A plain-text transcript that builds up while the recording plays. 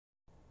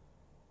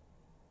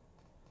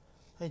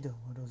はい、どうも、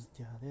ろず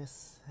てゃで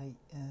す。はい、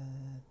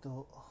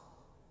こ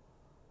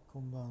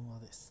んばんは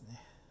です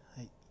ね。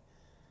はい、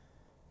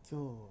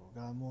今日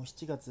がもう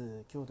7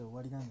月、今日で終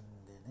わりなんで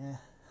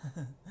ね。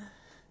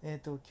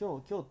今日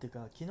っていう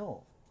か、昨日、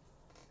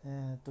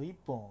1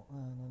本、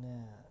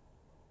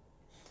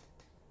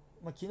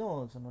昨日、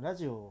そのラ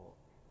ジオ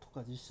と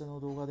か実写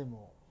の動画で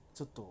も、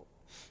ちょっと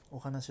お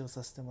話を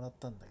させてもらっ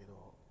たんだけど、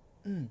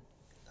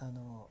あ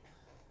の、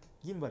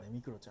銀歯で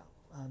ミクロちゃ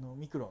ん、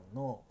ミクロン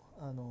の、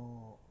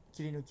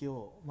切り抜き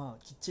を、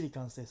きっちり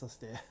完成させ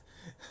て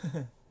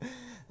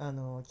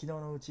昨日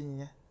のうちに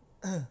ね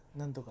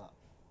なんとか、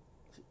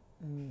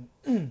うん、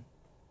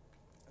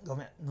ご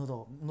めん、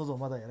喉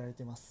まだやられ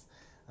てます。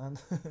あの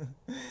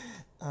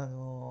あ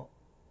の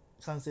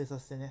完成さ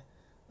せてね、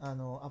ア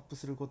ップ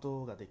するこ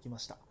とができま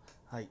した。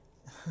はい。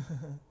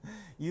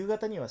夕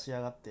方には仕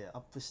上がってア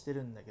ップして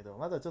るんだけど、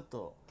まだちょっ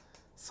と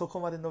そこ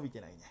まで伸びて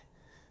ないね。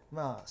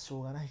まあしょ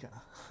うがないか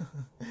な。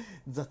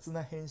雑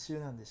な編集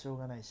なんでしょう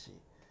がないし、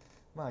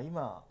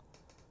今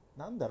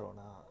なんだろう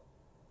な、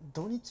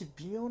土日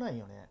微妙なん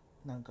よね。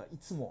なんかい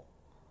つも、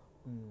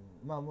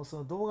もうそ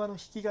の動画の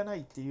引きがな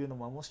いっていうの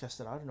ももしかし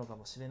たらあるのか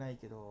もしれない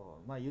けど、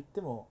言って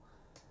も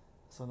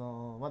そ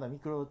のまだミ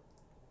クロン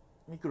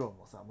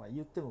もさ、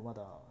言ってもま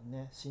だ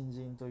ね新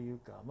人という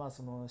か、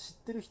その知っ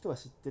てる人は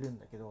知ってるん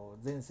だけど、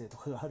前世と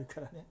かがある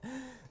からね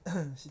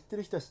知って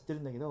る人は知ってる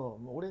んだけど、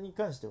俺に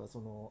関しては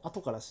その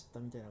後から知った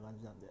みたいな感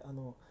じなんで、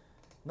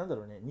なんだ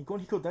ろうね、ニコ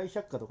ニコ大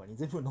百科とかに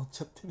全部載っ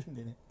ちゃってるん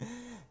でね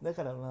だ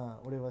から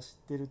俺は知っ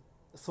てる、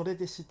それ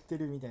で知って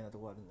るみたいなと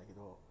ころあるんだけ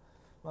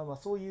ど、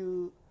そう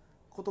いう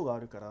ことがあ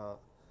るから、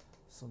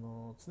そ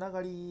のつな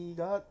がり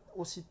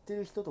を知って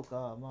る人と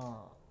か、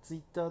ツイ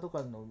ッターと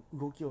かの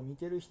動きを見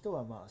てる人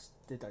は知っ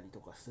てたりと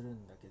かする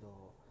んだけど、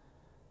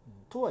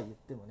とは言っ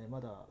てもね、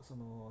まだそ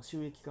の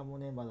収益化も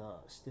ねま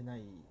だしてな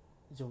い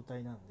状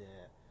態なん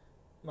で、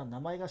名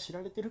前が知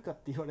られてるかっ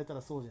て言われた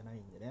らそうじゃない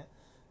んでね。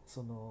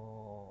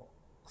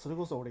それ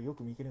こそ俺よ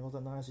く三毛猫さ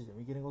んの話で、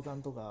三毛猫さ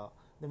んとか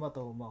で、また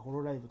ホ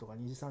ロライブとか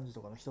2時3時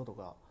とかの人と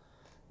か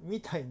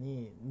みたい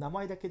に名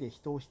前だけで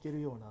人を引け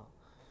るような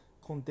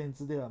コンテン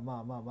ツでは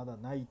まだ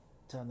ない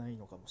じゃない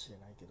のかもしれ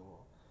ないけど、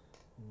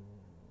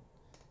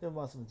で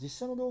もその実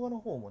写の動画の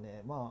方も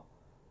ね、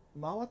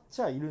回っ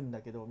ちゃいるん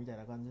だけどみたい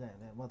な感じだよ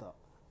ね、まだ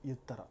言っ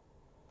たら。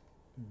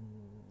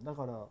だ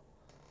から、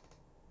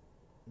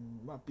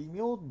微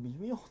妙っ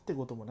て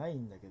こともない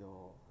んだけ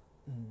ど、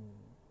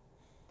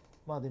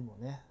でも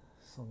ね、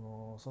そ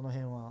の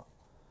辺は、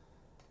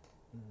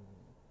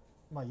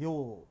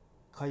要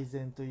改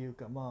善という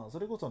か、そ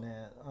れこそ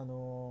ね、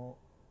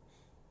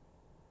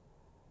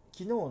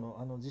昨日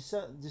の実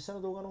写の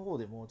動画の方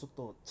でもち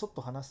ょっ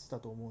と話した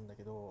と思うんだ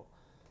けど、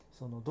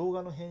その動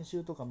画の編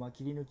集とか、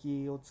切り抜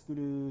きを作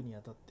るに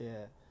あたっ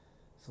て、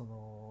そ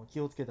の気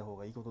をつけた方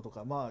がいいことと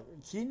か、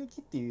切り抜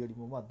きっていうより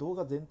も動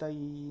画全体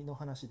の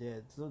話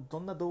で、ど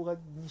んな動画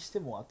にして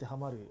も当ては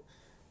まる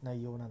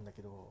内容なんだ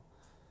けど、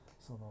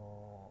そ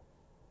の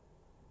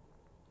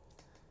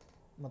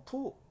まあ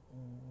と、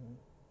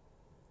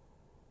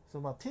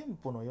テン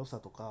ポの良さ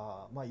と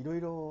かいろ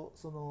いろ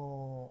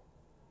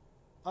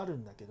ある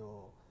んだけ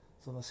ど、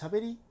その喋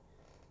り、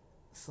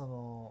そ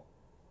の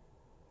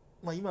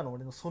今の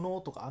俺のそ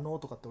のとかあの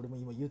とかって俺も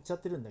今言っちゃっ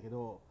てるんだけ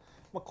ど、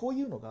こう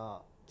いうの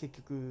が結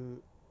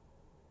局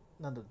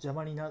なんだ邪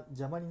魔に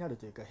なる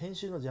というか、編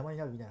集の邪魔に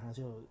なるみたいな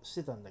話をし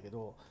てたんだけ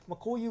ど、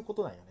こういうこ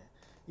となんよね。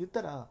言っ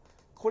たら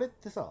これっ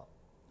てさ、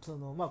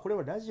これ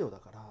はラジオだ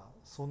から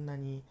そんな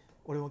に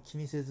俺も気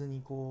にせず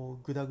にこ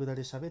うグダグダ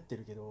で喋って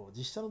るけど、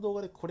実写の動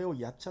画でこれを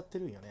やっちゃって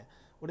るんよね。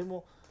俺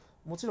も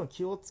もちろん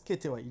気をつけ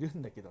てはいる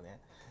んだけどね。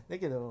だ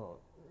けど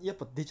やっ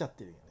ぱ出ちゃっ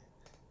てるよね。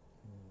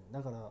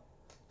だから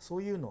そ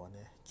ういうのは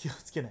ね気を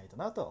つけないと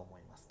なとは思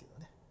いますけど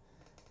ね。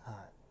は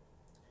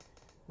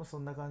い。そ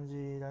んな感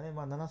じだね。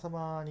奈々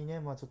様に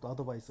ね、ちょっとア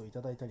ドバイスをい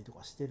ただいたりと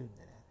かしてるん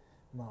でね、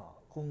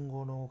今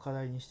後の課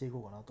題にしていこ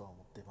うかなとは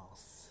思ってま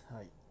す。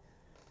はい。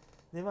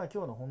で、今日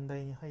の本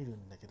題に入る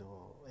んだけど、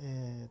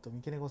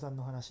三毛猫さん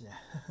の話ね。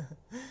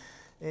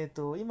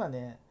今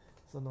ね、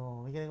そ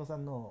の三毛猫さ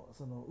んの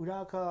その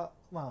裏垢、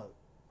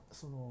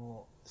そ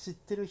の知っ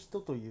てる人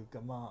というか、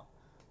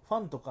ファ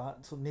ンとか、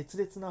その熱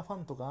烈なファ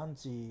ンとかアン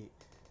チ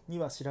に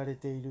は知られ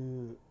てい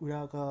る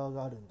裏垢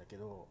があるんだけ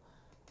ど、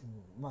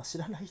知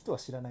らない人は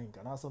知らないん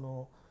かな。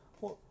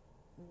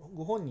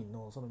ご本人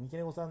のその三毛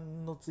猫さ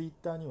んのツイッ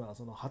ターには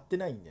その貼って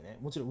ないんでね、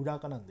もちろん裏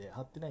垢なんで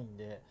貼ってないん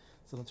で、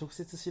その直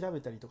接調べ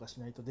たりとかし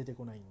ないと出て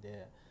こないん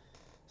で、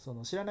そ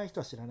の知らない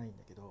人は知らないんだ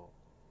けど、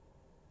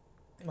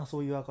そ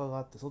ういう赤が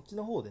あって、そっち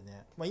の方で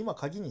ね、今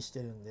鍵にして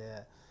るん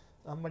で、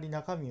あんまり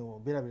中身を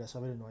ベラベラ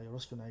喋るのはよろ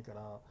しくないか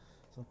ら、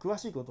その詳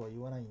しいことは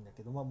言わないんだ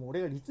けど、もう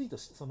俺がリツイート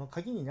し、その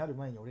鍵になる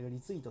前に俺がリ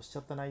ツイートしちゃ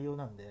った内容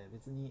なんで、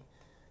別に、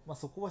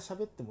そこは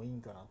喋ってもいい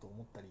んかなと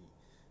思ったり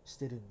し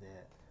てるん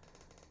で、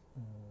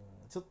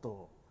ちょっ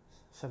と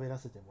喋ら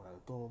せてもらう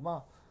と、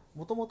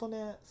もともと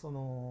ね、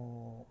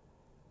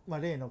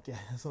例の件、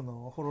そ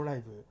のホロライ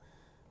ブ、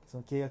そ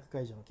の契約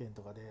解除の件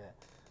とかで、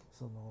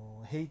そ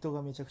のヘイト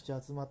がめちゃくちゃ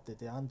集まって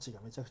て、アンチが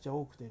めちゃくちゃ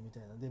多くてみた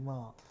いなで、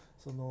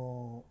そ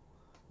の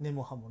根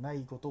も葉もな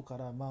いことか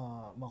ら、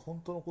まあ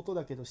本当のこと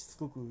だけどしつ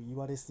こく言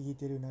われすぎ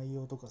てる内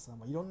容とかさ、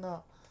いろん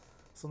な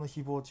その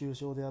誹謗中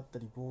傷であった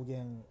り暴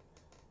言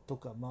と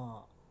か、い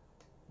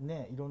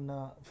ろん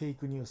なフェイ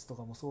クニュースと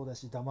かもそうだ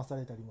し、騙さ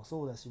れたりも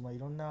そうだし、い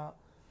ろんな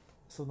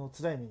その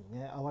辛い目に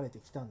ね遭われて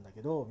きたんだ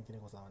けど、三毛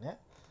猫さんはね、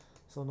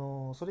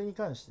それに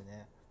関して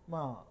ね、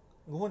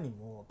ご本人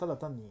もただ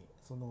単に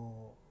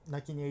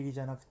泣き寝入りじ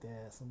ゃなくて、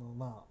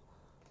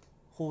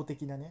法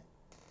的なね、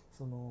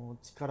その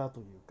力と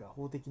いうか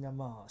法的な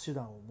手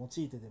段を用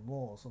いてで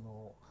も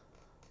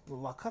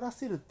分から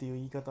せるっていう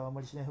言い方はあま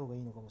りしない方がい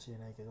いのかもしれ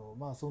ないけど、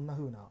そんな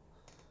風な、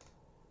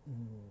うん、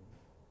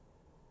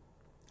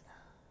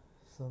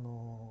そ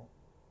の、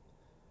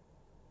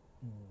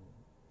うん、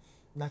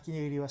泣き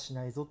寝入りはし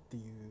ないぞってい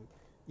う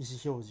意思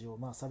表示を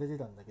されて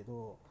たんだけ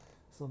ど、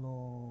そ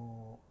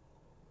の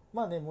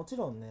もち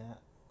ろんね、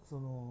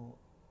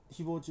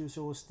誹謗中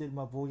傷をして、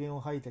暴言を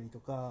吐いたりと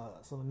か、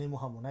根も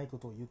葉もないこ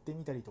とを言って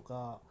みたりと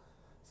か、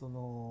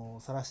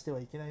晒して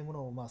はいけないもの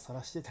を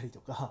晒してたりと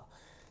か、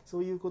そ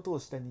ういうことを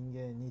した人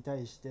間に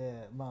対し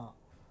て、も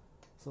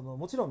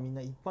ちろんみん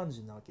な一般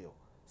人なわけよ。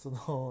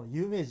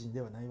有名人で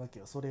はないわけ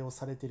よ、それを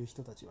されてる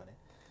人たちはね。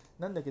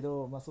なんだけ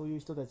ど、そういう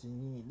人たち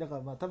にだか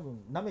ら多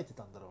分舐めて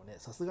たんだろうね。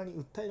さすがに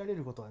訴えられ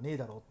ることはねえ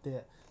だろうっ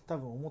て多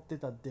分思って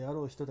たであ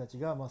ろう人たち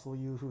が、そう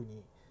いうふう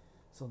に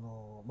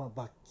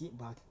罰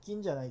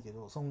金じゃないけ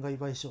ど損害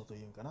賠償と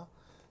いうんかな、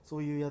そ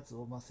ういうやつ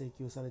を請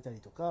求されたり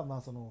とか、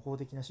その法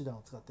的な手段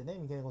を使ってね、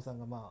三毛猫さん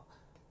が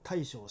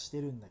対処をして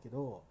るんだけ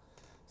ど、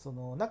そ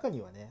の中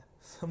にはね、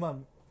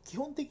基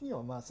本的に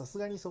はさす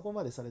がにそこ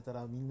までされた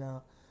らみん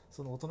な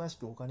おとなし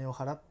くお金を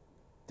払っ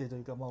てと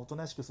いうか、おと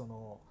なしく罪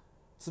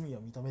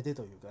を認めて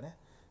というかね、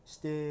し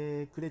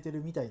てくれて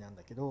るみたいなん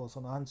だけど、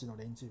そのアンチの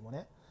連中も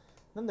ね。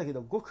なんだけ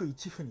どごく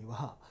一部に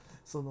は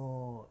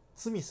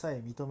罪さえ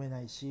認め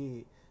ない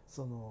し、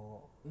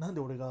なん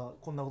で俺が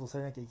こんなことさ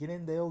れなきゃいけない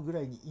んだよぐ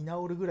らいに居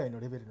直るぐらいの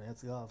レベルのや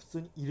つが普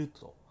通にいる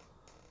と、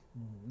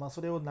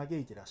それを嘆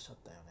いてらっしゃっ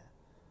たよ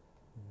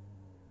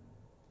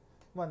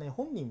ね。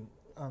本人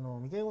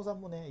三毛猫さ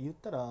んもね言っ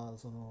たら、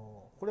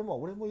これ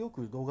俺もよ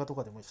く動画と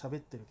かでも喋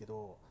ってるけ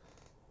ど、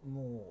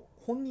もう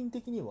本人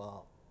的に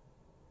は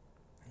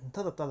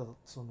ただただ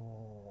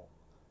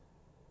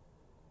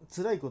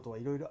辛いことは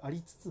いろいろあ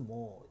りつつ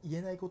も、言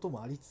えないこと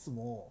もありつつ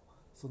も、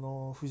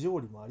不条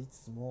理もありつ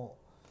つも、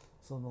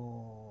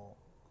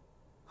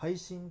配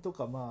信と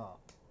かフ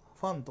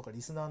ァンとか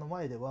リスナーの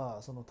前で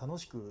は楽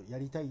しくや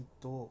りたい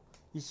と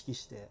意識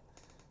して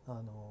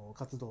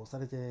活動をさ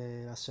れ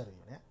てらっしゃるよ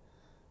ね。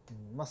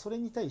それ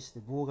に対して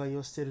妨害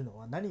をしてるの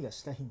は何が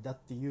したいんだっ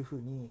ていうふう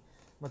に、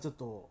ちょっ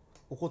と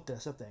怒ってら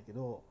っしゃったんやけ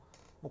ど、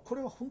もうこ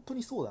れは本当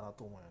にそうだな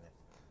と思うよね。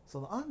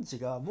アンチ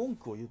が文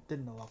句を言って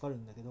るのは分かる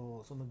んだけ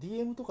ど、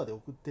DM とかで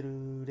送って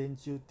る連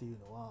中っていう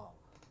のは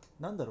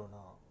なんだろうな、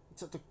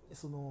ちょっと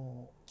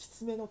き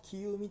つめの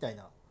杞憂みたい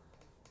な、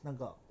なん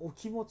かお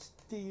気持ち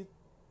って言っ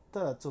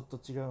たらちょっと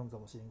違うんか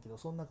もしれんけど、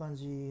そんな感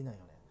じなんよね。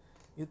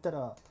言った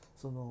ら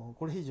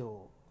これ以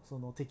上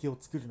敵を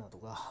作るなと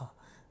か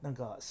なん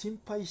か心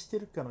配して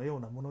るかのよう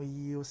な物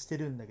言いをして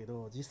るんだけ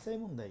ど、実際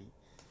問題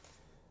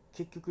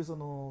結局変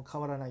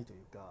わらないという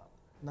か、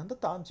なんだっ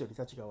たらアンチより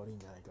立ちが悪いん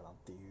じゃないかなっ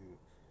ていう、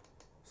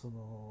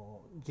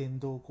言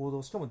動行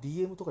動、しかも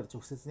DM とかで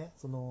直接ね、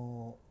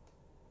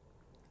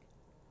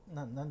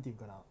なんていう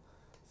かな、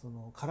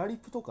カラリッ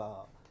プと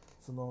か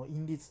イ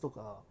ンリツと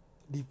か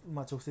リップ、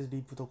直接リ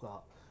ップと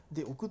か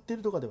で送って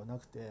るとかではな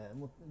くて、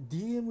もう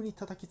DM に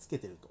叩きつけ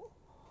てると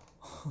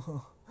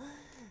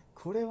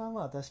これは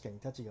確かに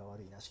立ちが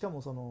悪いな。しか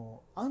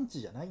もアン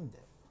チじゃないんだ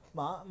よ。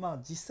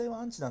実際は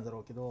アンチなんだろ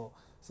うけど、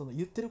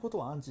言ってること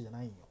はアンチじゃ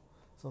ないんよ。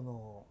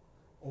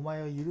お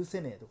前を許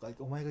せねえとか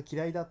お前が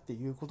嫌いだって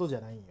いうことじゃ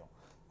ないんよ。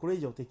これ以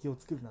上敵を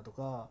作るなと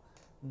か、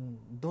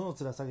どの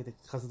面下げて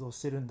活動し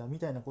てるんだみ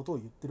たいなことを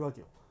言ってるわ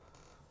けよ。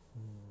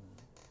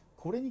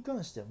これに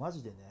関してはマ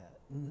ジでね、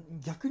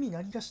逆に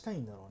何がしたい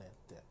んだろうねっ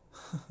て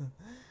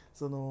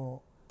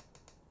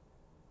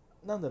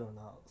なんだろう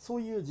な、そ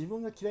ういう自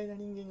分が嫌いな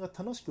人間が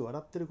楽しく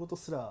笑ってること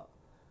すら、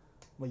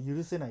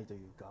許せないとい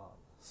うか、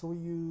そう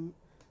いう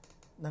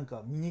なん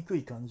か醜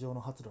い感情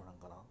の発露なん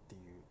かなってい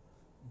う、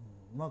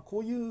こ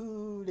うい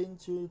う連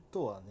中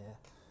とはね、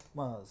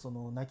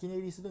泣き寝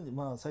入りするんで、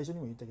最初に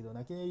も言ったけど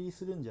泣き寝入り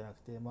するんじゃなく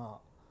て、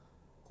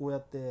こうや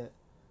って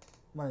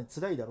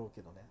辛いだろう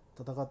けどね、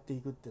戦ってい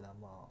くっていう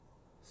の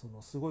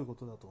はすごいこ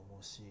とだと思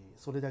うし、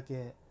それだ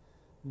け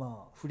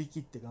振り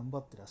切って頑張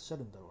ってらっしゃ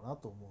るんだろうな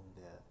と思う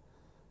んで、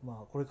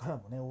これから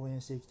もね応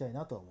援していきたい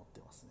なとは思って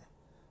ますね。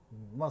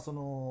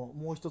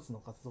もう一つの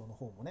活動の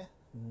方もね、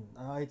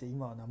あえて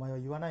今は名前は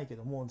言わないけ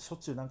ども、しょっ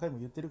ちゅう何回も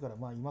言ってるから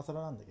今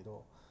更なんだけ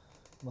ど、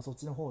そっ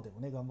ちの方でも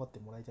ね頑張って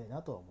もらいたい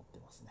なとは思って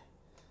ますね。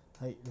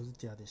はい、ロズ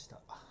ティアでした。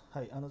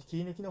はい、切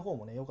り抜きの方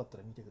もねよかった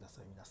ら見てくだ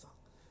さい皆さん。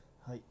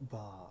はい、バ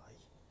イ。